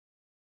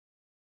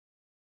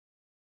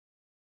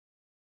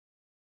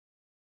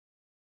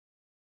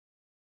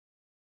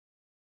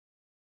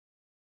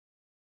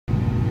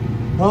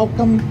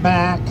Welcome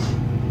back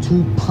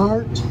to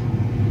part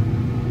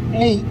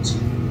 8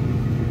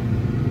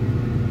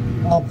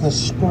 of the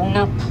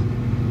scrap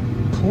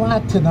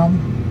platinum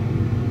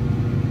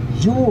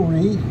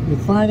jewelry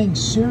refining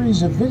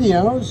series of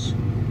videos.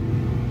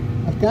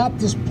 I've got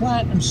this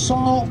platinum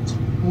salt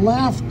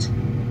left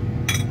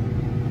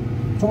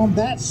from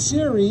that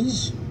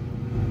series.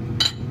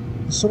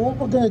 So what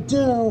we're going to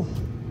do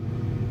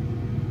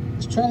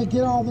is try to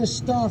get all this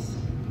stuff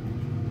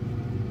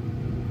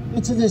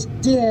into this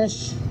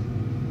dish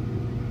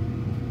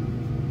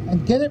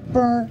and get it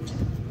burnt,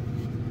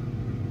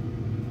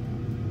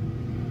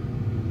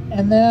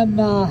 and then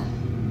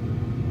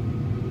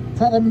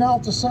try to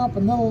melt us up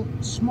a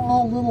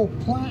small little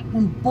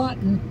platinum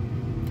button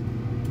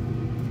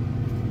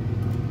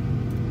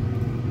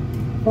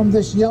from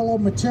this yellow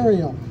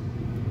material.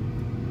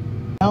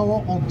 Now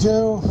what we'll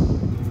do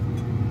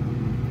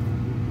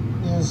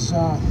is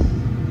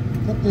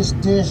put this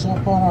dish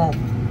up on our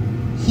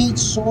heat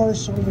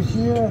source over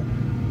here.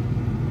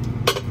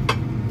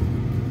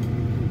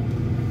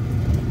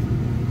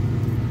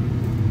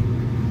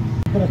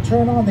 I'm going to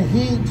turn on the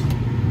heat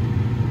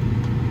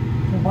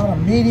to about a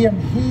medium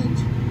heat.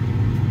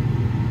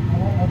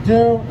 And what we'll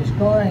do is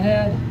go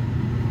ahead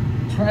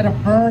and try to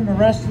burn the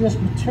rest of this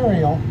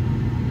material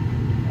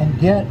and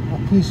get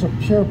a piece of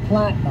pure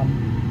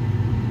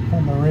platinum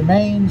from the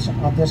remains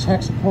of this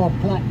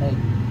hexachloroplatinate.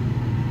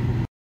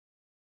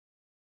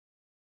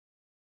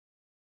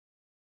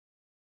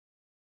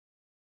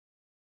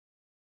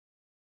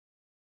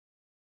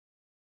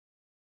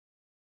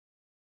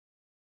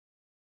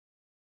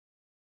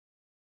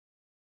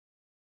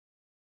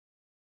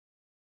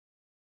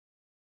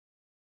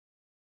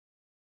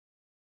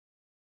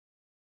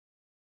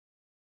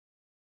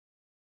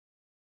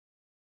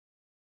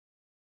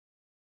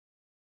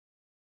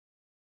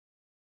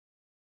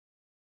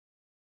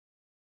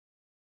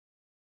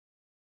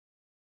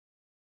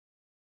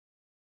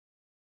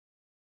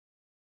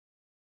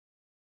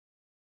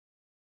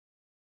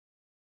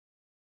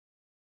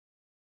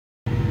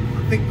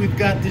 I think we've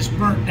got this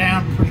burnt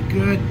down pretty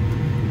good.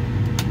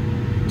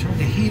 Turn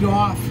the heat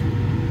off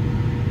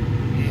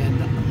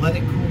and let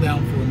it cool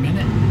down for a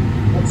minute.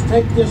 Let's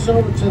take this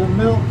over to the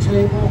melt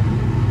table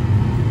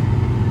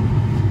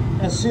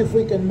and see if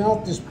we can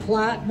melt this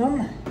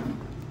platinum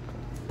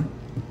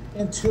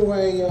into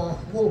a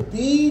little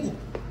bead.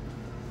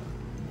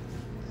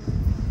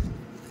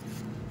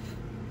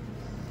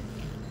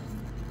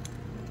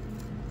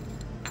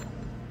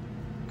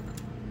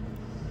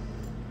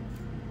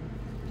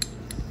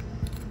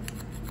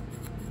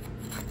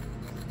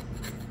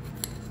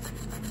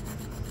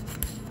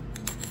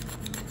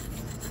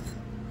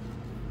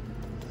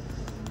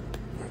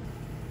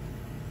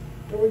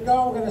 Here we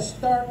go, we're going to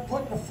start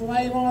putting a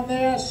flame on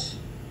this.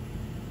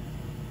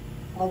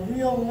 A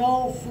real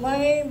low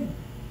flame.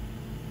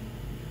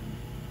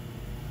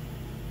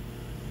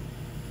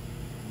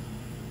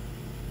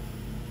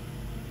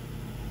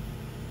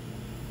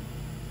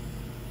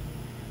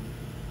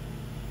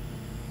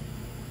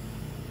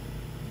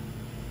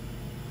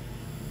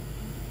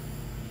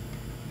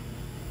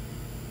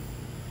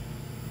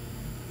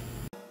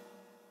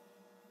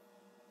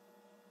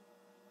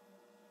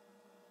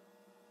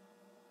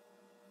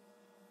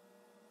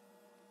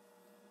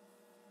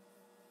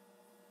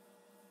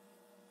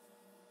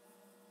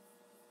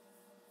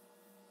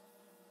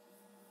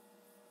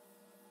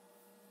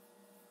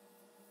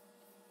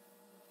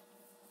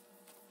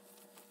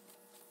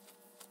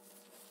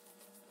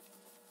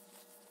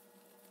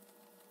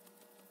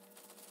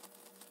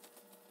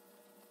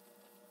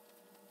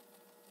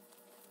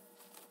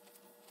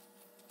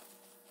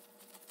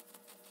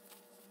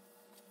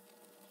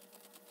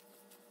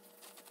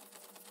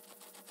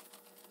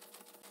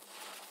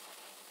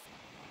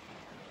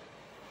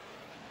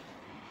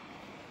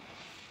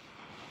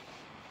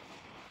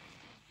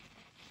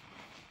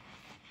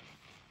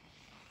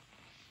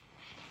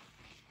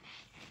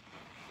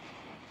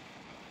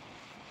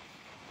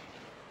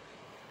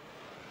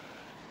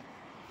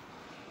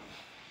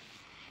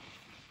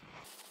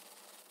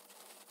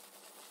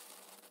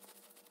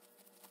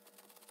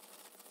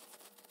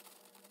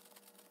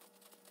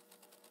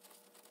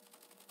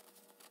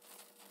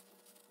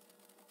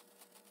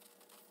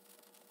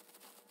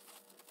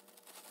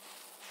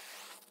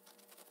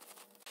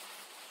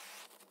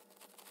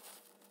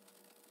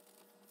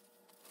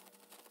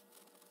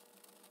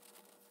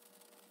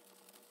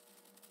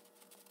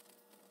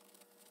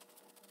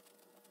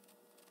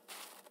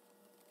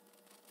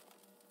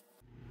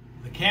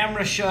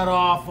 Camera shut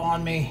off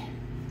on me.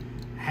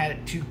 I had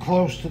it too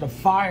close to the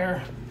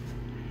fire.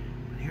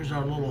 Here's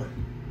our little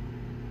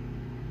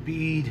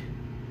bead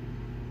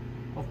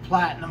of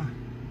platinum.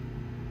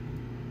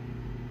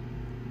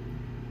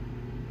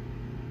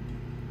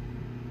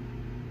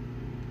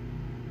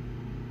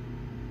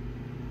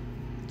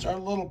 It's our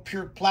little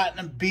pure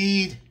platinum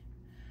bead.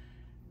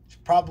 It's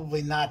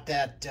probably not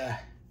that,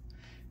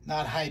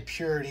 not high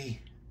purity.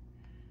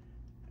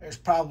 There's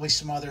probably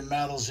some other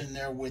metals in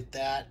there with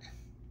that.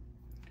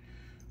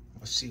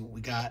 Let's see what we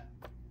got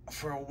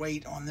for a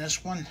weight on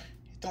this one.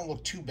 Don't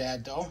look too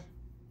bad though.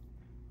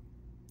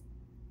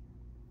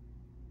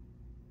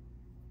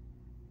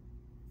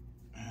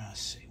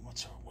 Let's see,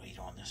 what's our weight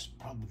on this?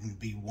 Probably going to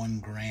be 1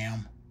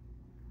 gram.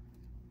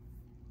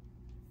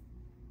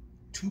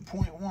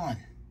 2.1.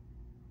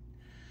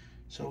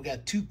 So we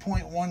got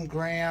 2.1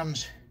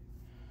 grams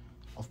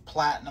of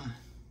platinum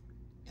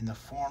in the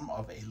form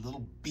of a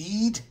little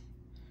bead.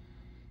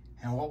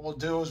 And what we'll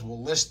do is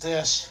we'll list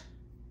this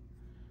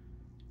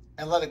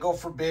and let it go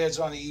for bids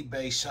on the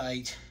eBay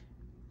site.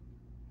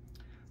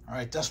 All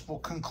right, this will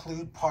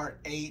conclude part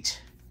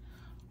 8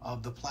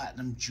 of the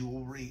Platinum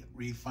Jewelry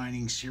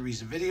Refining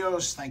series of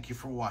videos. Thank you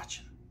for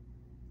watching.